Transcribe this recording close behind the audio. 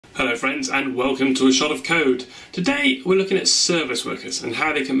Hello friends and welcome to A Shot of Code. Today we're looking at service workers and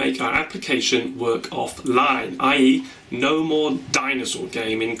how they can make our application work offline, i.e. no more dinosaur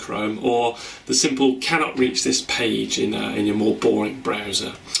game in Chrome or the simple cannot reach this page in your more boring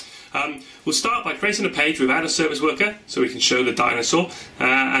browser. We'll start by creating a page without a service worker so we can show the dinosaur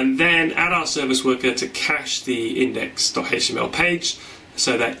and then add our service worker to cache the index.html page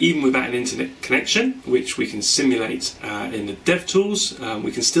so that even without an internet connection, which we can simulate in the dev tools,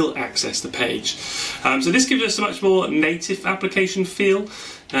 we can still access the page. So this gives us a much more native application feel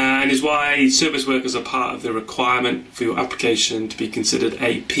and is why service workers are part of the requirement for your application to be considered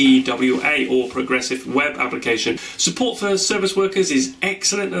a PWA or progressive web application. Support for service workers is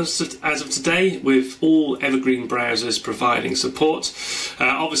excellent as of today, with all evergreen browsers providing support.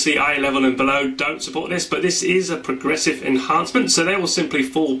 Obviously eye level and below don't support this, but this is a progressive enhancement, so they will simply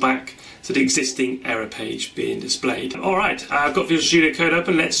fall back to the existing error page being displayed. Alright, I've got Visual Studio Code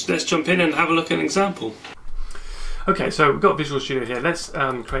open, let's jump in and have a look at an example. Okay, so we've got Visual Studio here. Let's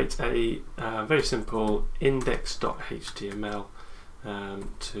create a very simple index.html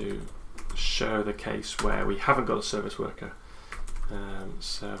to show the case where we haven't got a service worker.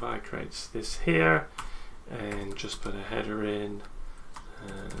 So if I create this here and just put a header in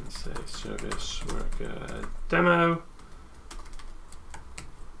and say service worker demo,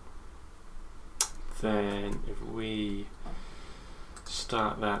 then if we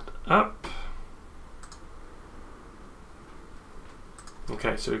start that up,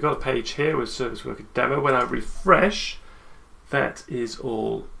 okay, so we've got a page here with Service Worker Demo. When I refresh, that is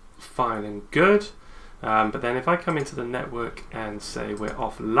all fine and good. But then if I come into the network and say we're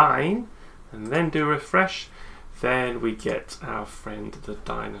offline, and then do a refresh, then we get our friend the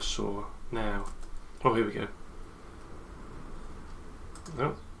dinosaur now. Oh, here we go.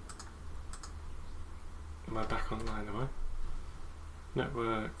 Oh. Am I back online, am I?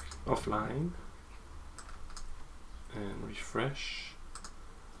 Network, offline, and refresh.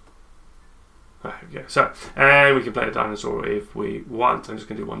 There we go. So, and we can play a dinosaur if we want. I'm just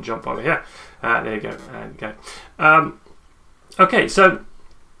going to do one jump over here. There you go. And go. Okay, so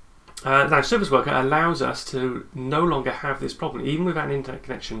now Service Worker allows us to no longer have this problem. Even without an internet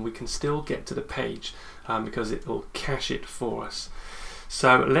connection, we can still get to the page because it will cache it for us.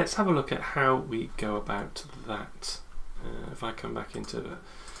 So let's have a look at how we go about that. If I come back into the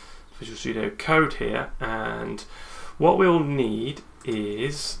Visual Studio Code here, and what we'll need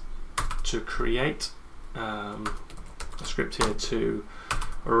is to create a script here to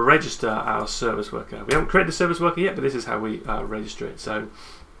register our service worker. We haven't created the service worker yet, but this is how we register it. So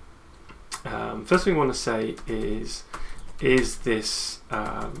first thing we want to say is this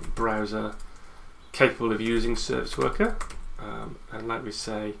browser capable of using service worker? And like we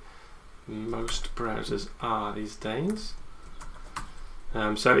say, most browsers are these days.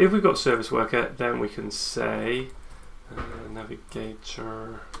 So if we've got service worker, then we can say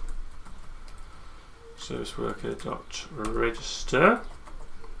navigator serviceworker.register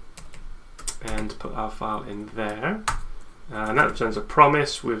and put our file in there, and that returns a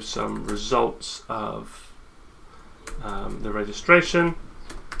promise with some results of the registration,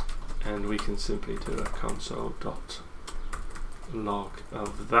 and we can simply do a console.log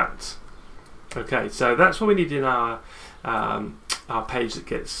of that. Okay, so that's what we need in our page that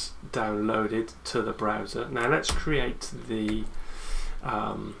gets downloaded to the browser. Now let's create the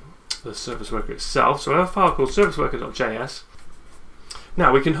service worker itself. So I have a file called serviceworker.js.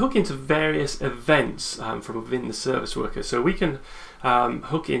 Now we can hook into various events from within the service worker. So we can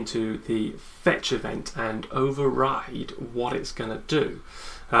hook into the fetch event and override what it's going to do.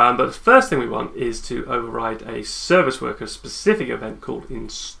 But the first thing we want is to override a service worker specific event called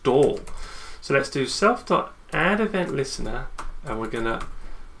install. So let's do self.addEventListener, and we're going to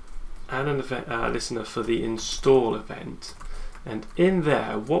add an event listener for the install event. And in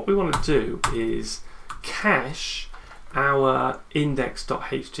there, what we want to do is cache our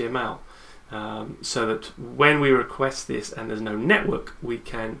index.html so that when we request this and there's no network, we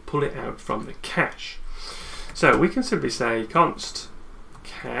can pull it out from the cache. So we can simply say const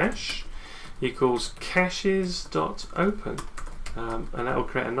cache equals caches.open, and that will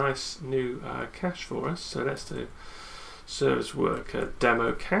create a nice new cache for us. So let's do service worker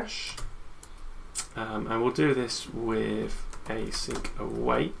demo cache, and we'll do this with async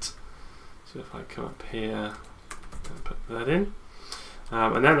await. So if I come up here and put that in,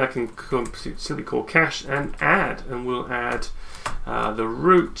 and then I can simply call cache and add, and we'll add the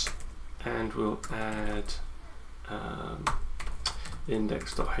root, and we'll add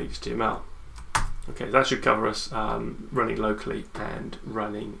index.html. Okay, that should cover us running locally and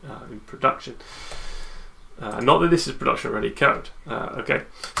running in production. Not that this is production ready code. Okay,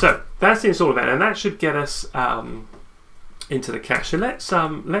 so that's the install event, and that should get us into the cache.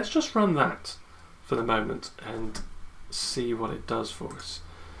 So let's just run that for the moment and see what it does for us.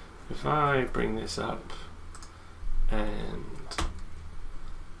 If I bring this up and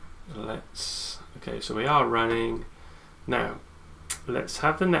okay, so we are running now. Let's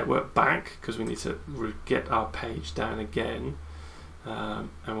have the network back because we need to get our page down again, and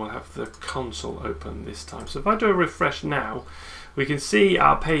we'll have the console open this time. So if I do a refresh now, we can see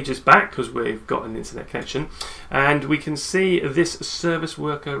our page is back because we've got an internet connection, and we can see this service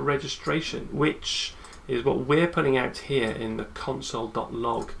worker registration, which is what we're putting out here in the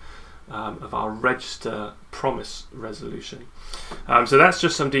console.log of our register promise resolution. So that's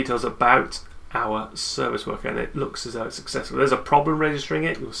just some details about our service worker, and it looks as though it's successful. There's a problem registering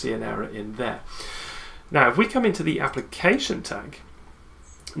it. You'll see an error in there. Now if we come into the application tag,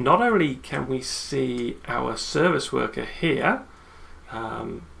 not only can we see our service worker here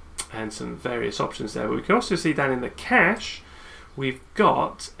and some various options there, but we can also see down in the cache we've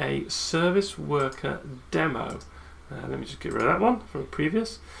got a service worker demo. Let me just get rid of that one from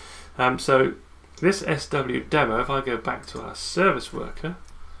previous. So this SW demo, if I go back to our service worker,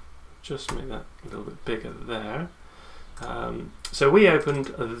 just make that a little bit bigger there. So we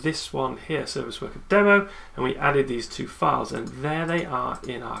opened this one here, service worker demo, and we added these two files, and there they are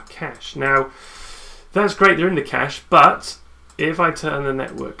in our cache. Now that's great, they're in the cache, but if I turn the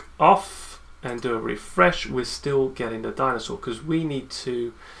network off and do a refresh, we're still getting the dinosaur because we need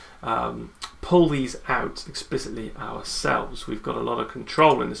to pull these out explicitly ourselves. We've got a lot of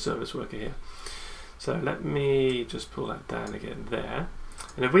control in the service worker here. So let me just pull that down again there.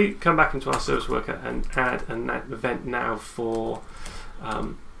 And if we come back into our service worker and add an event now for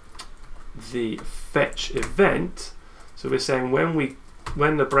the fetch event, so we're saying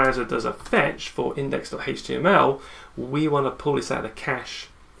when the browser does a fetch for index.html, we want to pull this out of the cache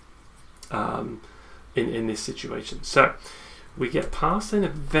in this situation. So we get past an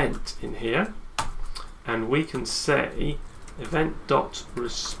event in here, and we can say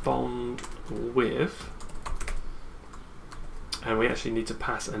event.respond with, and we actually need to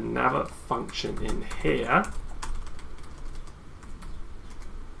pass another function in here.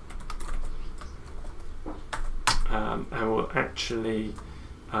 And we'll actually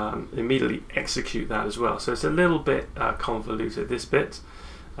immediately execute that as well. So it's a little bit convoluted, this bit,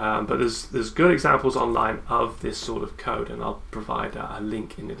 but there's good examples online of this sort of code, and I'll provide a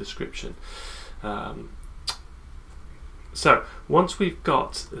link in the description. So once we've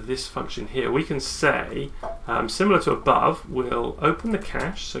got this function here, we can say, similar to above, we'll open the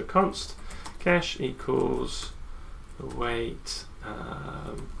cache. So const cache equals await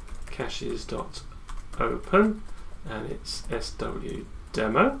caches.open, and it's SW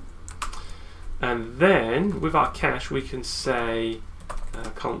demo. And then with our cache, we can say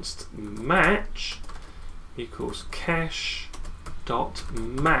const match equals cache.match.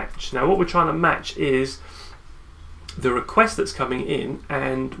 Now what we're trying to match is the request that's coming in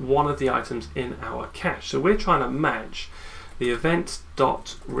and one of the items in our cache. So we're trying to match the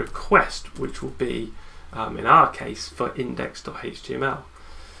event.request, which will be in our case for index.html.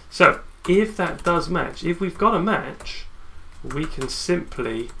 So if that does match, if we've got a match, we can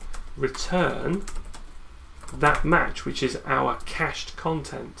simply return that match, which is our cached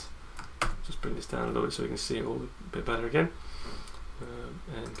content. Just bring this down a little bit so we can see it all a bit better again,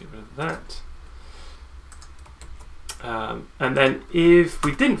 and get rid of that. And then if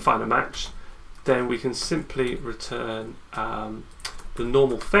we didn't find a match, then we can simply return the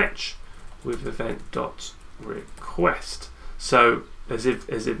normal fetch with event.request, so as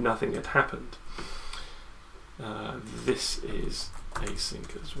if nothing had happened. This is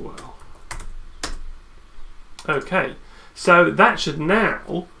async as well. Okay, so that should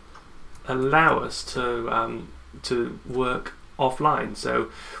now allow us to work offline. So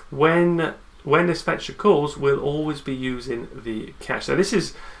when this fetcher calls, we'll always be using the cache. So this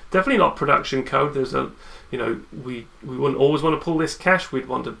is definitely not production code. There's a, we wouldn't always want to pull this cache. We'd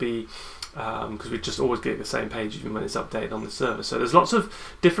want to be, because we just always get the same page even when it's updated on the server. So there's lots of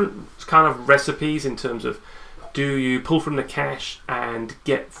different kind of recipes in terms of, do you pull from the cache and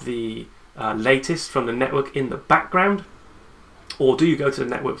get the latest from the network in the background, or do you go to the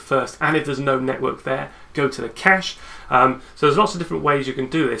network first, and if there's no network there, go to the cache? So there's lots of different ways you can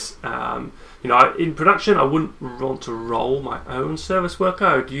do this. In production, I wouldn't want to roll my own service worker.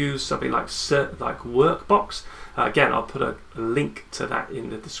 I would use something like Workbox. Again, I'll put a link to that in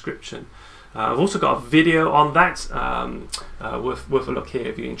the description. I've also got a video on that, worth a look here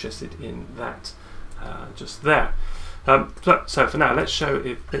if you're interested in that. Just there. So for now, let's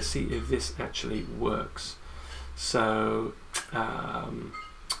see if this actually works. So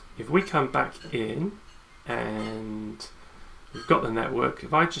if we come back in and we've got the network,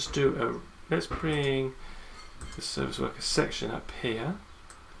 if I just do a, let's bring the service worker section up here,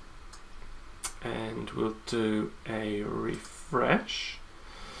 and we'll do a refresh.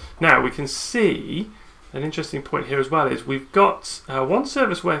 Now we can see an interesting point here as well is we've got one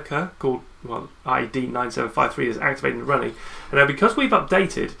service worker called, well, ID 9753 is activated and running, and now because we've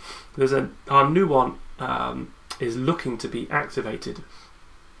updated, there's our new one is looking to be activated.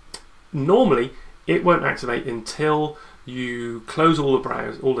 Normally it won't activate until you close all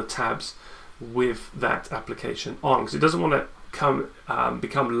the tabs with that application on, because it doesn't want to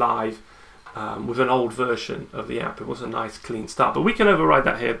become live with an old version of the app. It was a nice clean start, but we can override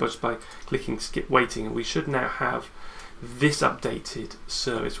that here just by clicking skip waiting, and we should now have this updated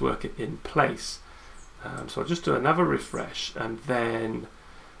service worker in place. So I'll just do another refresh, and then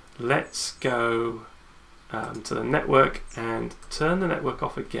let's go to the network and turn the network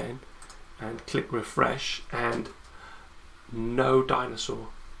off again and click refresh, and no dinosaur.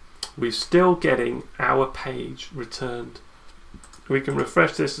 We're still getting our page returned. We can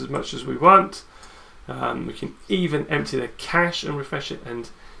refresh this as much as we want. We can even empty the cache and refresh it, and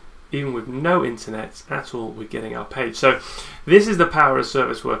even with no internet at all, we're getting our page. So this is the power of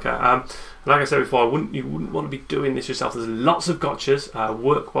Service Worker. Like I said before, you wouldn't want to be doing this yourself. There's lots of gotchas.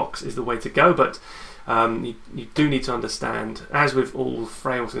 Workbox is the way to go, but you do need to understand, as with all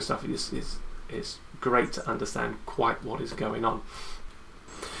frameworks and stuff, it's great to understand quite what is going on.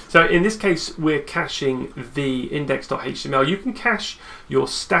 So in this case, we're caching the index.html. You can cache your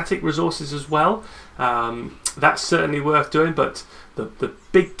static resources as well. That's certainly worth doing, but the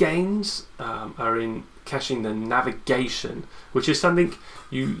big gains are in caching the navigation, which is something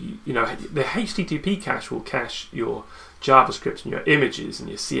you know, the HTTP cache will cache your JavaScript and your images and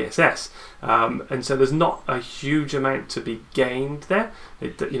your CSS, and so there's not a huge amount to be gained there.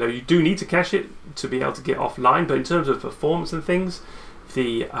 You know, you do need to cache it to be able to get offline, but in terms of performance and things,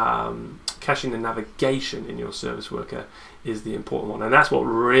 the caching the navigation in your service worker is the important one, and that's what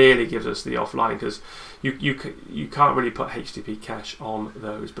really gives us the offline, because you can't really put HTTP cache on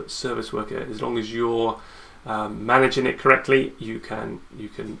those, but service worker, as long as you're managing it correctly, you can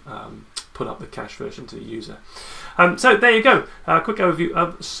put up the cache version to the user. So there you go, a quick overview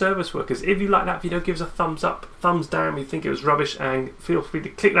of service workers. If you like that video, give us a thumbs up, thumbs down if you think it was rubbish, and feel free to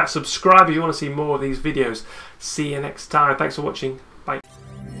click that subscribe if you want to see more of these videos. See you next time. Thanks for watching.